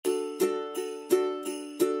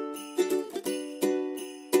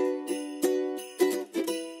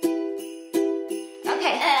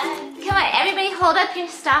hold up your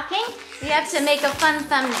stocking. You have to make a fun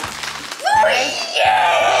thumbnail. Right?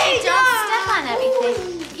 Hey, don't step on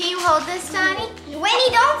everything. Can you hold this, Donnie?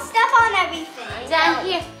 Winnie, don't step on everything. Down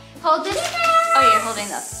here. Hold this. Oh, you're holding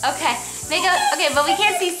those. Okay. Okay, but we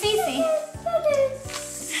can't see Cece.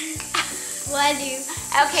 What do you?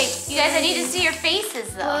 Okay, you guys, I need to see your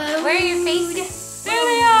faces though. Where are your faces? There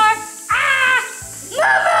they are. Ah!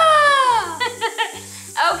 Mama!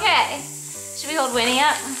 Okay. Should we hold Winnie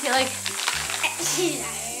up? I feel like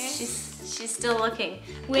she's still looking.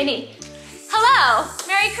 Winnie. Hello.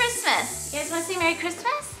 Merry Christmas. You guys want to say Merry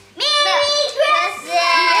Christmas? Merry Christmas!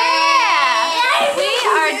 Yeah! We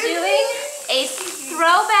are doing a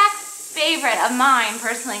throwback favorite of mine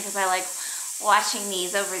personally because I like watching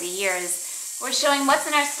these over the years. We're showing what's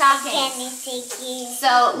in our stockings. Candy sticky.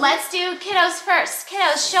 So let's do kiddos first.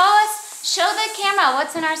 Kiddos, show the camera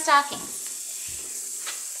what's in our stockings.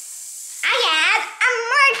 I have a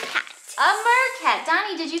mercat. A mercat.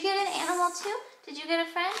 Donnie, did you get an animal too? Did you get a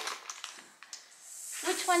friend?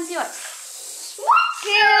 Which one's yours? What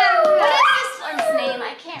is this one's name?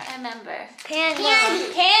 I can't remember. Candy.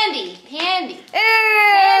 Candy. Candy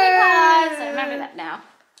paws. I remember that now.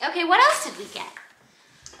 Okay, what else did we get?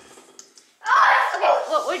 Okay,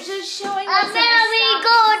 well, we're just showing what's in our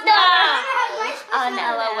merry-go-round stockings. An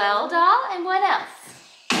LOL doll, and what else?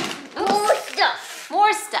 More stuff.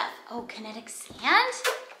 More stuff. Oh, kinetic sand?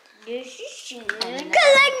 Collecting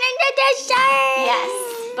the Yes,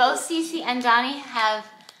 both Cece and Donnie have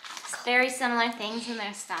very similar things in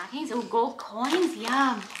their stockings. Oh, gold coins,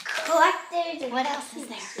 yum. collectors. What else is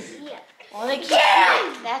there? Yeah. Well, they keep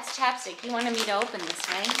that's chapstick. You wanted me to open this,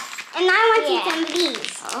 right? And I want to eat some of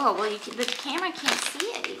these. Oh, well, the camera can't see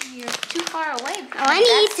it. You're too far away. I want to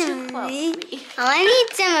eat That's some too of close, these. sweetie. I want to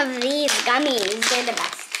eat some of these gummies. They're the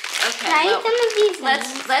best. Okay, Can I well, eat some of these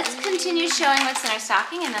gummies? let's continue showing what's in our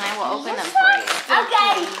stocking, and then I will open them for you.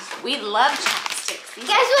 Okay. We love chopsticks. These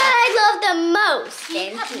Guess are what I love the most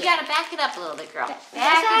in You here? gotta back it up a little bit, girl. Guess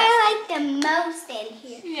Back what it up. I like the most in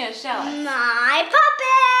here? Yeah, show us. My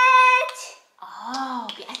puppet. Oh,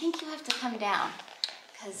 I think you have to come down,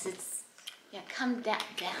 because it's, come down.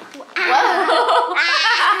 Whoa.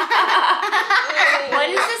 What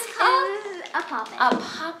is this called? A puppet. A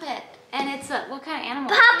puppet. And it's what kind of animal?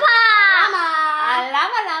 Papa. A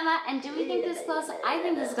llama. And do we think this glows? I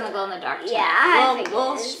think this is gonna glow in the dark tonight. Yeah, I think it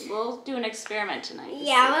is. We'll do an experiment tonight.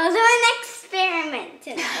 Yeah, we'll do an experiment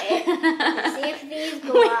tonight. See if these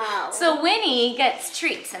glow. So Winnie gets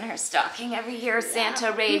treats in her stocking. Every year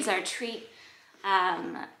Santa raids our treat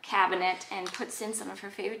cabinet and puts in some of her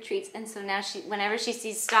favorite treats. And so now whenever she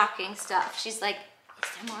sees stocking stuff, she's like, is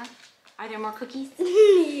there more? Are there more cookies?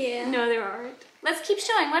 Yeah. No, there aren't. Let's keep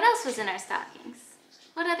showing. What else was in our stockings?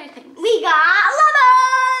 What other things? We got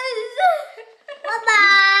llamas.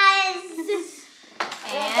 Llamas. We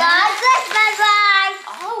And got Christmas lights.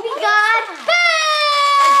 oh, We what got is that?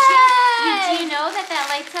 birds. Do you know that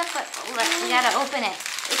lights up? But we gotta open it.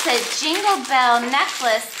 It's a jingle bell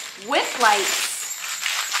necklace with lights.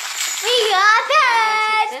 We got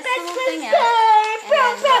Take birds. this little thing out, Birds.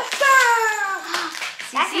 and then Birds.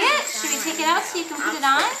 Do you see it? Should we take it out so you can put it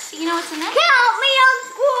on? So you know what's in there? Help me, I'm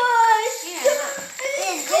squished. Here.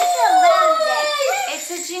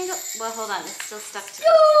 It's a jingle. Well, hold on. It's still stuck to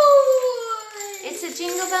it. It's a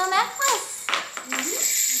jingle bell necklace.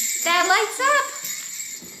 That lights up.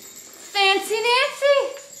 Fancy Nancy.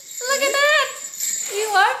 Look at that.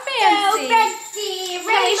 You are fancy.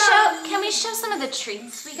 Can we show some of the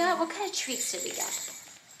treats we got? What kind of treats did we get?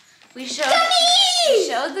 We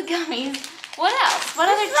showed the gummies. What else? What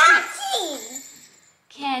other treats?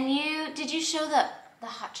 Did you show the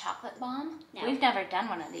hot chocolate bomb? No. We've never done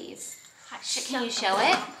one of these. Can you show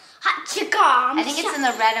it? Hot chicken. I think it's in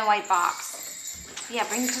the red and white box. Yeah,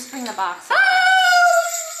 just bring the box.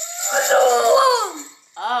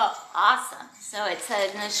 Oh, awesome. So it's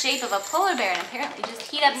in the shape of a polar bear, and apparently just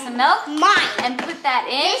heat up some milk and put that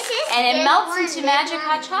in, and it melts into magic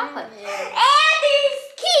hot chocolate. And these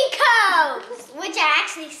Kikos, which are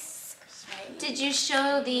actually... Did you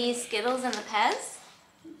show the Skittles and the Pez?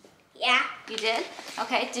 Yeah. You did?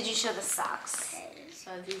 Okay. Did you show the socks?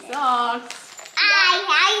 Fuzzy socks.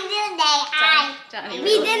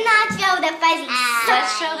 We did not show the fuzzy socks.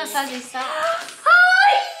 Let's show the fuzzy socks.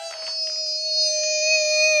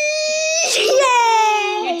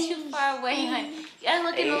 You're too far away, honey. You gotta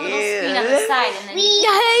look at the little screen on the side, and then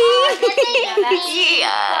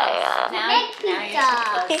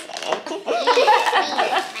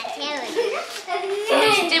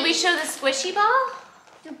Did we show the squishy ball?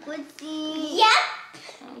 Yep.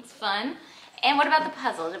 That's fun. And what about the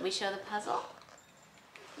puzzle? Did we show the puzzle?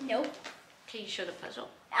 Nope. Can you show the puzzle?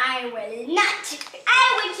 I will not. I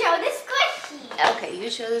will show the squishy. Okay, you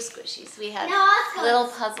show the squishies. We have No, little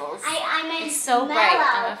puzzles. I meant It's so mellow. bright.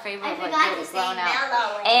 I'm afraid we're I like forgot really to say blown out.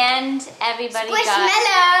 mellow. And everybody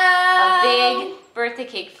got a big birthday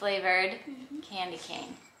cake flavored candy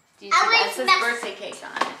cane. Do you see that? It says birthday cake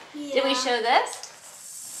on it. Yeah. Did we show this?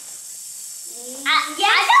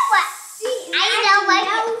 Yes. I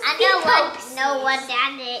know what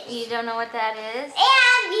that is. You don't know what that is?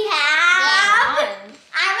 And we have. Fun.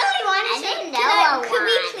 I really want to show. Could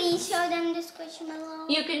we please show them the squishmallow?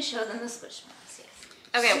 You can show them the squishmallows, yes.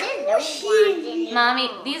 Okay. Mommy,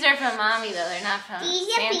 these are from Mommy though. They're not from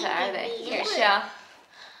Santa, are they? Here, show.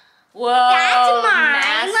 Whoa. That's mine.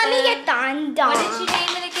 Massive. Let me get done. What did you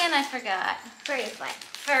name it again? I forgot. Furryfoot.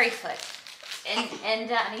 Furryfoot. And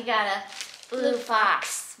Donnie got a blue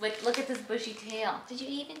fox. Look at this bushy tail. Did you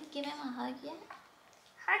even give him a hug yet?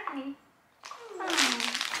 Hug me. I'm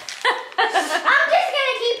just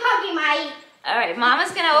gonna keep hugging my. All right,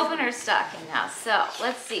 Mama's gonna open her stocking now. So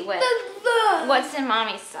let's see what's in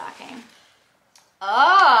Mommy's stocking.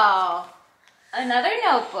 Oh, another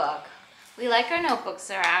notebook. We like our notebooks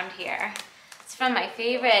around here. It's from my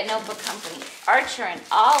favorite notebook company, Archer and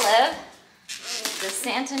Olive. Does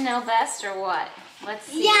Santa know best or what? Let's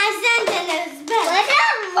see. Yeah, Santa knows best.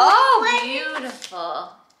 Oh, beautiful.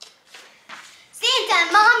 Santa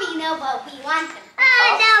and Mommy know what we want them.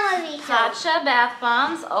 That would be Tatcha bath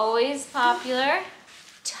bombs, always popular.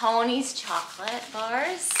 Tony's chocolate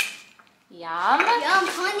bars. Yum. Yum,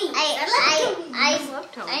 honey. I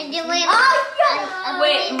love Tony. do it. Oh,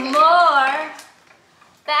 Wait, more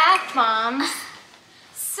bath bombs.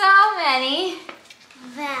 So many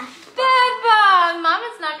bath bombs.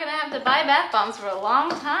 Mama's not gonna have to buy bath bombs for a long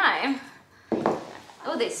time.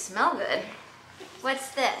 Oh, they smell good. What's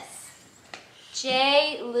this?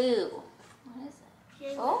 J. Lou. What is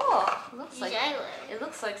it? Oh, it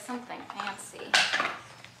looks like something fancy.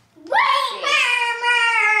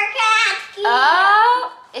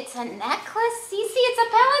 Oh, it's a necklace. Cece, it's a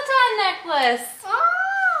Peloton necklace.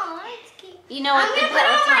 Oh, that's cute. You know what the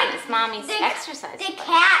Peloton is? Mommy's exercise. The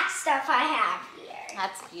cat stuff I have here.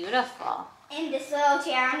 That's beautiful. In this little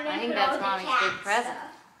chair, I'm I going to think put all that's the Mommy's cat big present.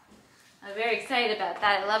 stuff. I'm very excited about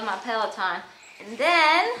that. I love my Peloton. And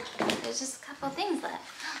then there's just a couple things left.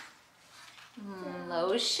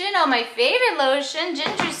 Lotion. Oh, my favorite lotion,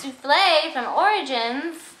 Ginger Souffle from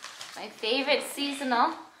Origins. My favorite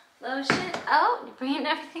seasonal lotion. Oh, you're bringing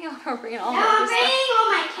everything over. Bringing all No, my I'm stuff. bringing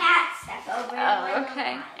all my cat stuff over. Oh,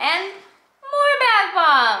 okay. And more bath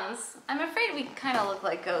bombs. I'm afraid we kind of look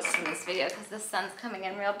like ghosts in this video because the sun's coming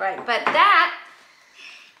in real bright. But that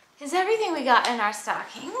is everything we got in our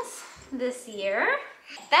stockings this year.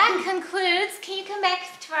 That concludes. Can you come back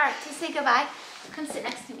to say goodbye? Come sit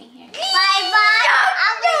next to me here. Bye bye.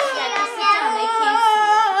 Yeah, just sit down. They can't see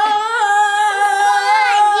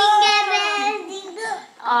you.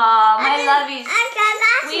 Aw, my lovies.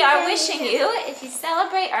 We are wishing you, if you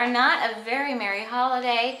celebrate or not, a very merry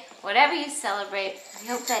holiday. Whatever you celebrate, we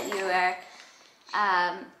hope that you are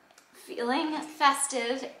feeling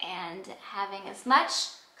festive and having as much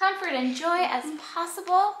comfort and joy as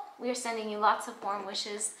possible. We are sending you lots of warm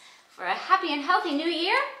wishes for a happy and healthy new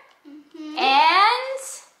year. And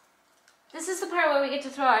this is the part where we get to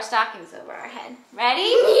throw our stockings over our head. Ready?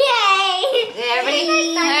 Yay!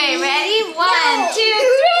 Everybody? All right, ready? 1, 2,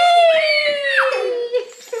 3!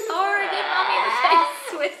 Or give Mommy the face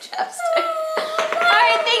with chopstick. All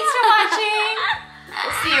right, thanks for watching.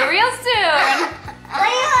 We'll see you real soon.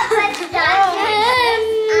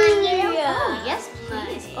 Oh, yes,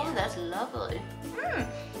 please. Oh, that's lovely.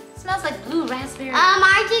 Smells like blue raspberry.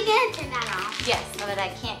 Aren't you gonna turn that off? Yes, but I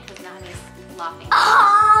can't because Nani's laughing.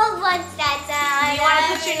 Oh, what's that? You want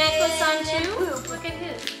to put your necklace on too? Look at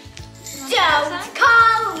his. Don't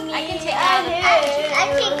call me. I can take it out of the package.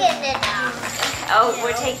 I'm taking it off. Oh,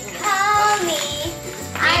 we're taking it. Call me.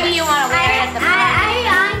 Maybe you want to wear